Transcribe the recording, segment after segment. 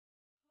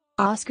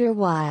Oscar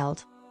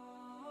Wilde.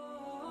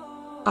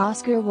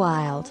 Oscar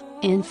Wilde,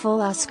 in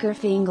full Oscar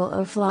Fingal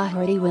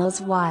O'Flaherty Wills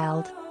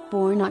Wilde,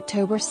 born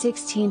October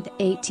 16,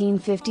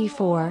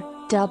 1854,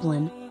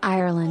 Dublin,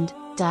 Ireland,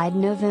 died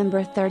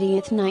November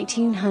 30,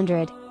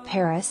 1900,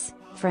 Paris,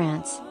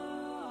 France.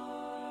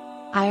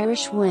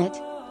 Irish wit,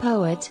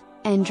 poet,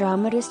 and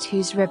dramatist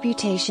whose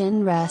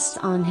reputation rests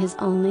on his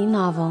only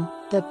novel,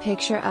 The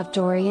Picture of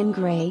Dorian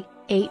Gray,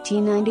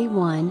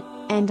 1891,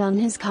 and on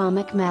his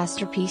comic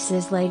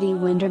masterpieces Lady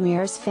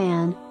Windermere's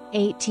Fan,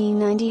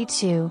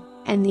 1892,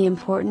 and The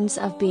Importance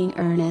of Being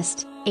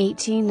Earnest,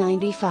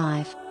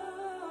 1895.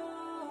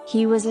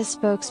 He was a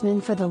spokesman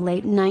for the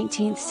late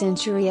 19th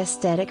century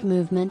aesthetic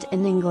movement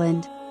in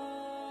England,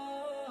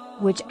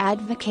 which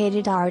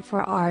advocated art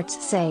for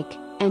art's sake,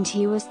 and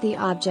he was the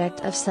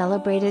object of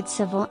celebrated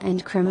civil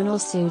and criminal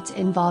suits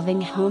involving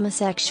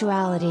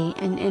homosexuality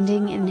and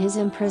ending in his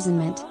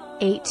imprisonment,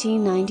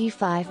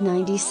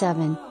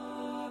 1895-97.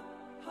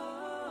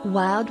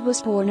 Wilde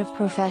was born of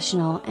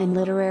professional and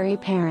literary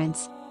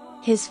parents.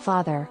 His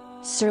father,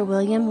 Sir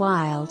William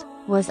Wilde,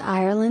 was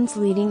Ireland's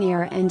leading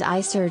ear and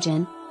eye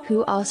surgeon,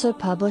 who also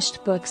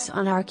published books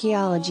on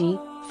archaeology,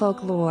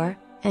 folklore,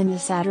 and the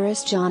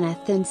satirist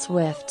Jonathan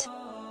Swift.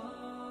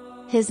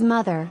 His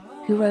mother,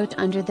 who wrote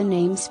under the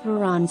name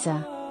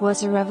Speranza,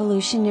 was a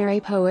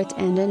revolutionary poet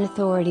and an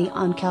authority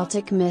on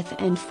Celtic myth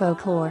and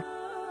folklore.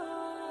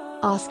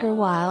 Oscar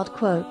Wilde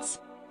quotes: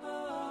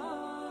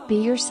 "Be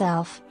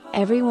yourself,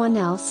 everyone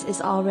else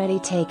is already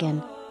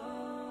taken.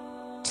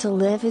 To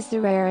live is the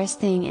rarest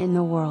thing in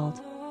the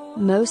world.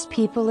 Most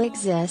people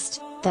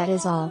exist, that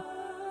is all.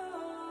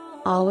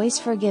 Always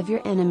forgive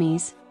your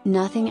enemies,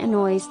 nothing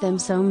annoys them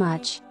so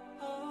much.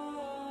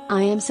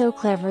 I am so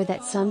clever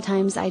that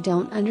sometimes I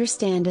don't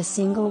understand a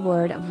single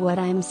word of what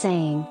I'm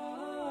saying.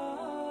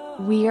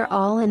 We are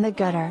all in the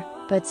gutter,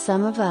 but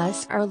some of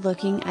us are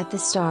looking at the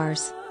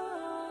stars.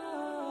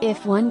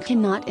 If one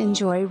cannot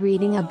enjoy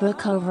reading a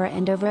book over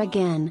and over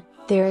again,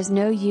 there is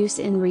no use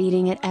in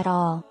reading it at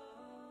all.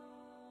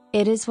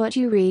 It is what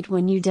you read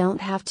when you don't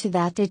have to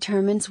that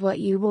determines what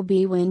you will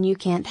be when you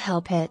can't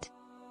help it.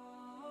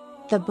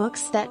 The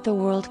books that the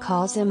world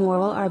calls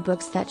immoral are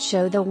books that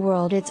show the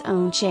world its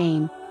own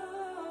shame.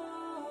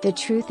 The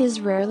truth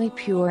is rarely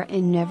pure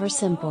and never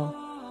simple.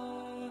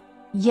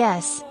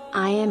 Yes,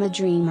 I am a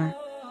dreamer.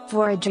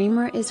 For a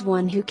dreamer is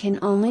one who can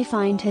only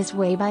find his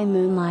way by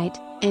moonlight,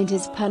 and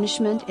his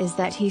punishment is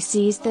that he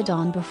sees the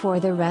dawn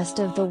before the rest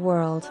of the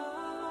world.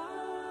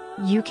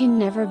 You can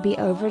never be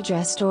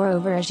overdressed or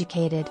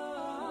overeducated.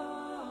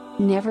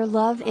 Never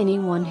love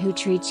anyone who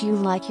treats you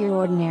like you're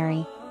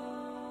ordinary.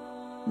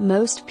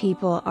 Most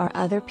people are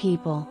other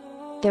people.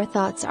 Their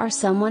thoughts are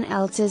someone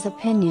else's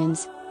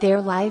opinions,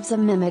 their lives a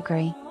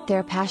mimicry,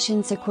 their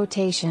passions a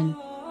quotation.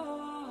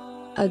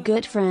 A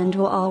good friend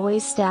will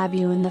always stab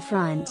you in the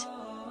front.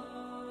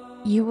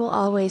 You will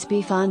always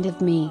be fond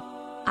of me.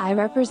 I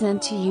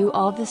represent to you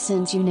all the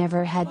sins you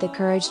never had the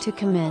courage to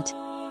commit.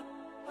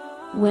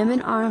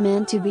 Women are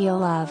meant to be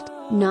loved,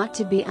 not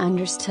to be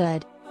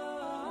understood.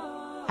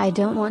 I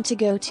don't want to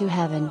go to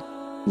heaven.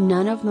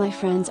 None of my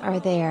friends are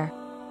there.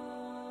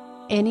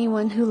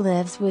 Anyone who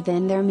lives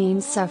within their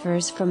means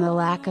suffers from a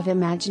lack of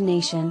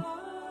imagination.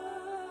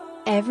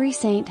 Every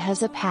saint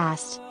has a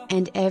past,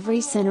 and every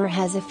sinner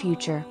has a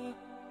future.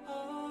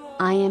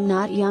 I am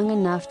not young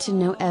enough to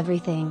know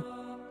everything.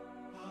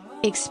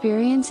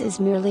 Experience is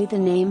merely the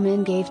name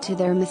men gave to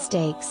their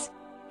mistakes.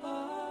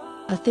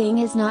 A thing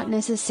is not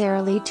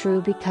necessarily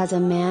true because a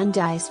man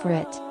dies for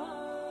it.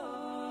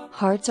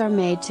 Hearts are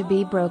made to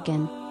be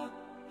broken.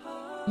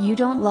 You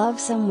don't love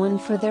someone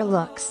for their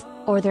looks,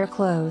 or their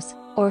clothes,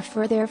 or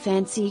for their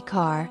fancy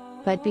car,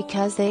 but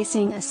because they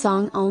sing a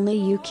song only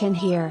you can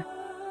hear.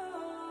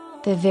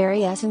 The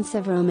very essence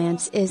of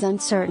romance is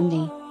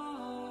uncertainty.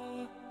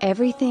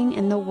 Everything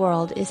in the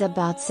world is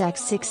about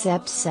sex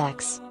except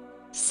sex.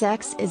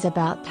 Sex is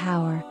about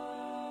power.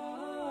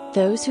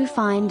 Those who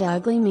find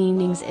ugly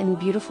meanings in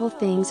beautiful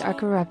things are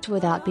corrupt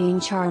without being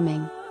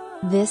charming.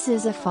 This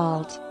is a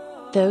fault.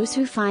 Those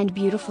who find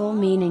beautiful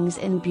meanings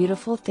in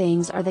beautiful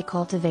things are the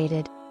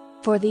cultivated.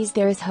 For these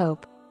there is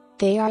hope.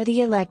 They are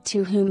the elect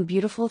to whom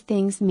beautiful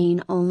things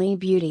mean only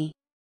beauty.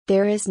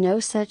 There is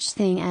no such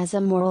thing as a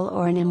moral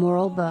or an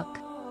immoral book.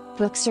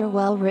 Books are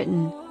well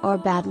written, or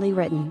badly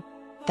written.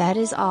 That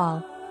is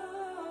all.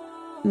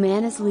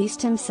 Man is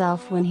least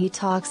himself when he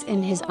talks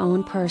in his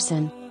own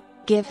person.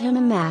 Give him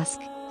a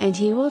mask, and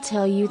he will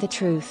tell you the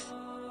truth.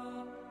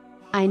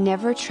 I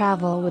never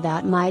travel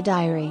without my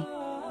diary.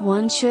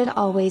 One should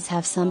always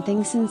have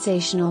something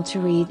sensational to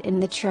read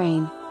in the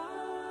train.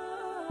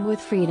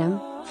 With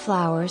freedom,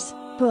 flowers,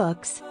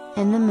 books,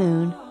 and the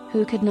moon,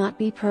 who could not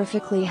be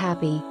perfectly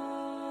happy?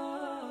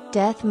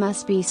 Death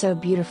must be so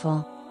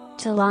beautiful.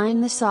 To lie in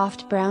the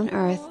soft brown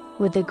earth,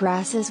 with the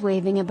grasses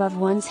waving above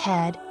one's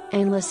head,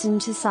 and listen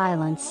to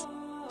silence.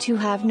 To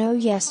have no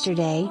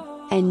yesterday,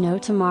 and no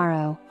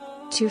tomorrow.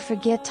 To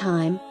forget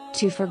time,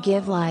 to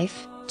forgive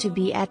life, to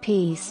be at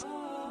peace.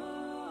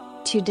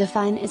 To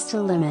define is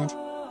to limit.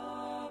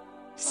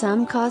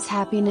 Some cause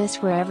happiness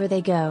wherever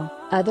they go,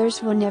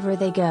 others whenever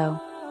they go.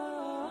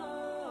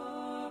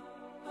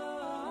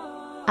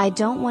 I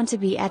don't want to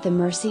be at the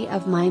mercy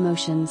of my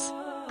emotions.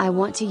 I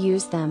want to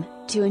use them,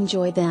 to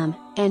enjoy them,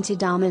 and to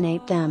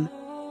dominate them.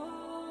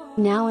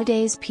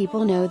 Nowadays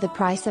people know the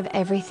price of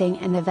everything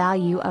and the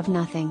value of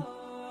nothing.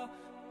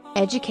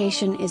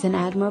 Education is an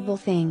admirable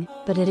thing,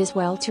 but it is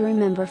well to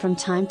remember from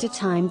time to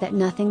time that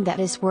nothing that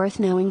is worth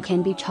knowing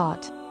can be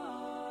taught.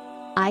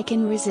 I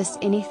can resist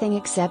anything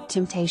except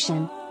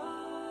temptation.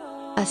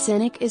 A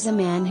cynic is a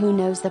man who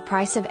knows the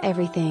price of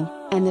everything,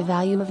 and the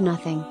value of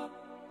nothing.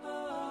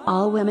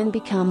 All women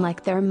become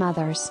like their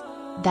mothers.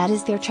 That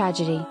is their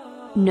tragedy.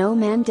 No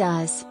man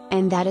does,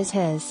 and that is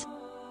his.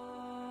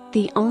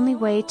 The only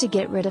way to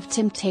get rid of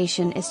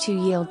temptation is to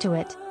yield to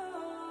it.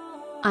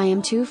 I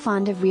am too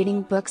fond of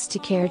reading books to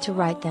care to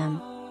write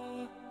them.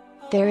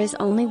 There is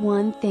only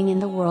one thing in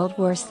the world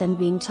worse than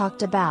being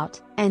talked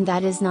about, and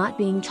that is not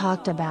being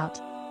talked about.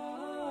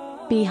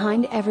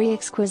 Behind every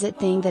exquisite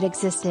thing that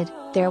existed,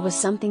 there was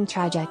something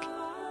tragic.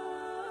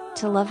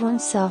 To love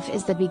oneself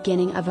is the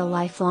beginning of a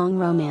lifelong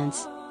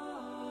romance.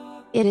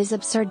 It is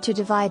absurd to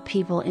divide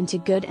people into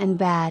good and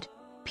bad.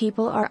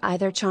 People are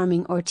either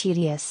charming or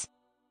tedious.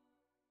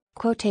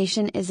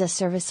 Quotation is a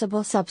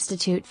serviceable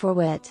substitute for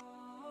wit.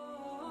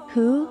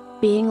 Who,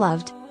 being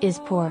loved, is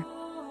poor?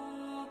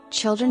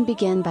 Children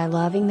begin by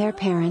loving their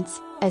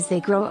parents. As they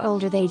grow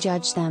older they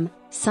judge them,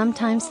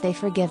 sometimes they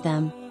forgive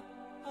them.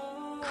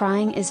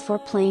 Crying is for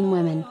plain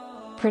women.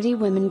 Pretty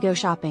women go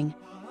shopping.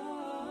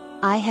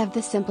 I have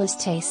the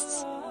simplest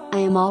tastes. I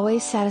am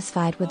always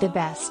satisfied with the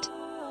best.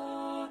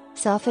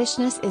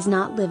 Selfishness is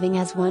not living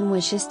as one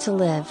wishes to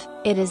live,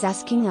 it is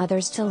asking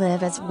others to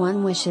live as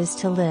one wishes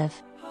to live.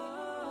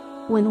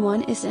 When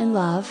one is in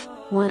love,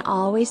 one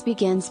always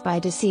begins by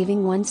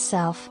deceiving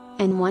oneself,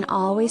 and one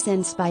always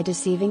ends by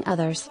deceiving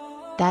others.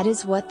 That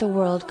is what the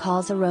world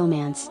calls a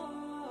romance.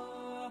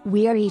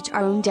 We are each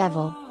our own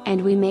devil,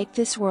 and we make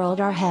this world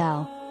our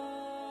hell.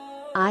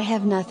 I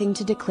have nothing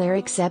to declare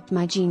except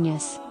my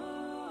genius.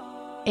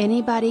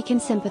 Anybody can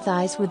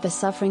sympathize with the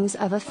sufferings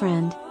of a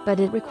friend, but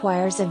it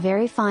requires a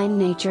very fine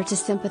nature to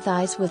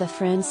sympathize with a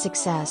friend's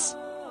success.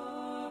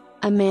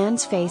 A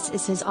man's face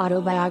is his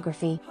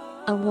autobiography.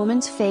 A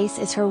woman's face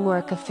is her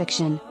work of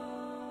fiction.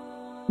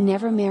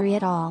 Never marry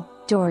at all,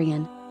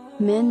 Dorian.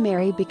 Men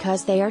marry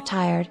because they are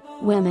tired,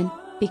 women,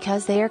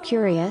 because they are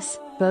curious,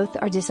 both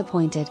are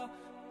disappointed.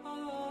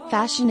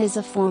 Fashion is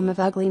a form of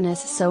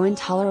ugliness so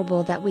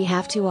intolerable that we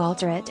have to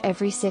alter it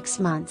every 6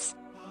 months.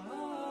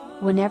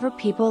 Whenever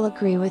people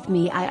agree with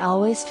me I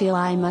always feel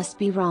I must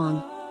be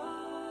wrong.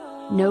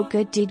 No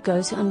good deed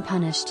goes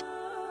unpunished.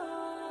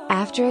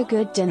 After a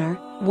good dinner,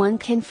 one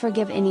can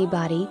forgive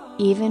anybody,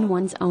 even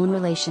one's own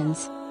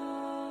relations.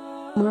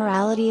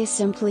 Morality is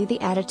simply the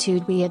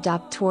attitude we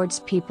adopt towards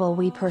people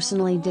we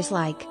personally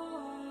dislike.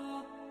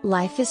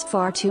 Life is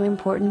far too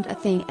important a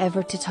thing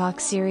ever to talk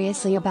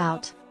seriously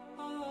about.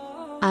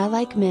 I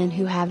like men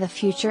who have a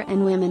future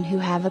and women who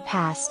have a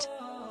past.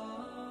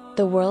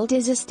 The world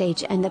is a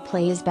stage and the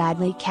play is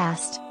badly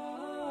cast.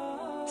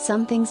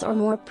 Some things are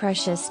more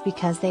precious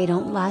because they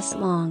don't last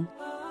long.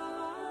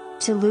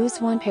 To lose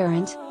one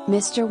parent,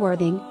 Mr.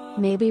 Worthing,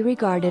 may be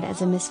regarded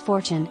as a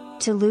misfortune.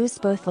 To lose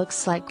both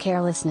looks like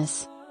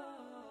carelessness.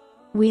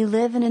 We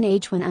live in an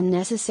age when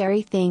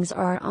unnecessary things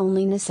are our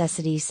only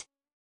necessities.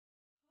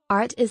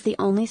 Art is the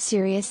only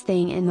serious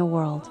thing in the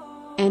world,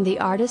 and the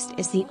artist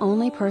is the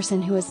only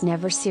person who is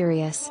never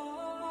serious.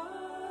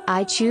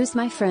 I choose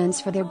my friends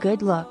for their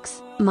good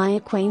looks, my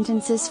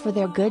acquaintances for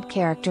their good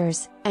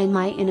characters, and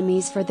my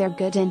enemies for their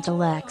good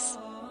intellects.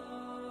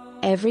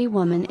 Every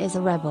woman is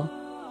a rebel.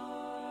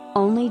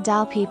 Only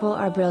dull people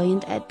are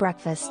brilliant at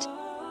breakfast.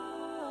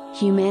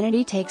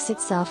 Humanity takes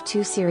itself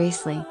too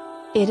seriously.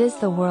 It is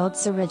the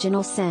world's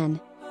original sin.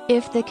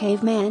 If the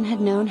caveman had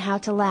known how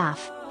to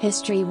laugh,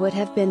 history would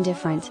have been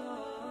different.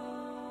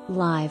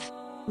 Live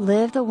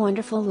the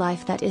wonderful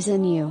life that is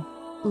in you.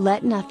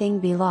 Let nothing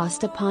be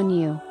lost upon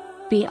you.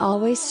 Be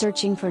always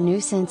searching for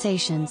new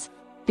sensations.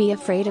 Be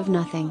afraid of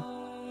nothing.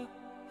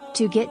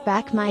 To get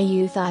back my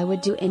youth I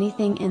would do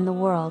anything in the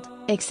world,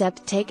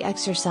 except take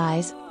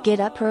exercise,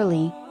 get up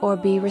early, or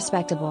be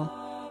respectable.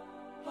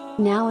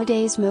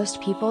 Nowadays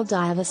most people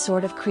die of a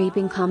sort of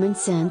creeping common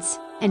sense,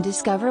 and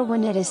discover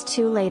when it is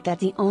too late that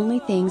the only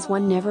things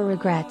one never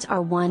regrets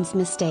are one's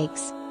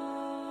mistakes.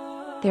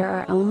 There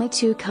are only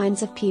two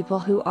kinds of people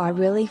who are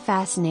really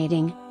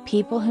fascinating,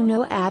 people who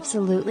know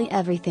absolutely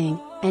everything,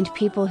 and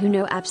people who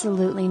know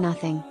absolutely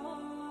nothing.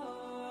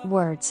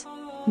 Words.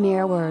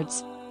 Mere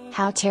words.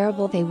 How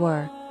terrible they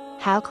were.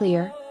 How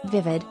clear,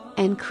 vivid,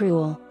 and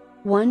cruel.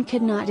 One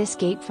could not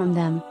escape from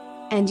them.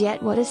 And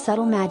yet what a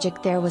subtle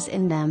magic there was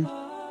in them.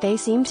 They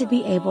seemed to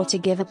be able to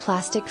give a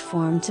plastic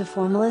form to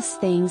formless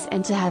things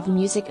and to have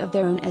music of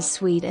their own as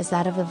sweet as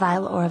that of a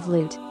viol or of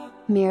lute.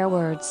 Mere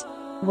words.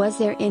 Was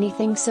there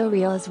anything so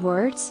real as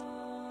words?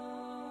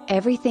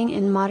 Everything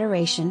in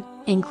moderation,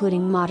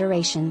 including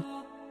moderation.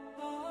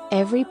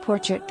 Every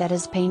portrait that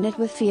is painted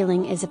with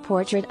feeling is a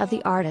portrait of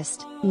the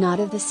artist, not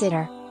of the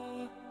sitter.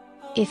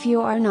 If you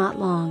are not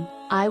long,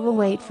 I will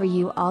wait for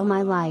you all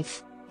my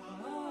life.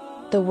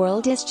 The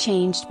world is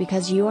changed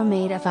because you are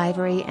made of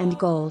ivory and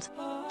gold.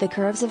 The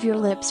curves of your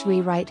lips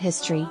rewrite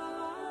history.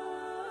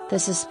 The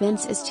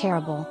suspense is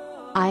terrible.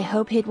 I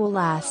hope it will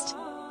last.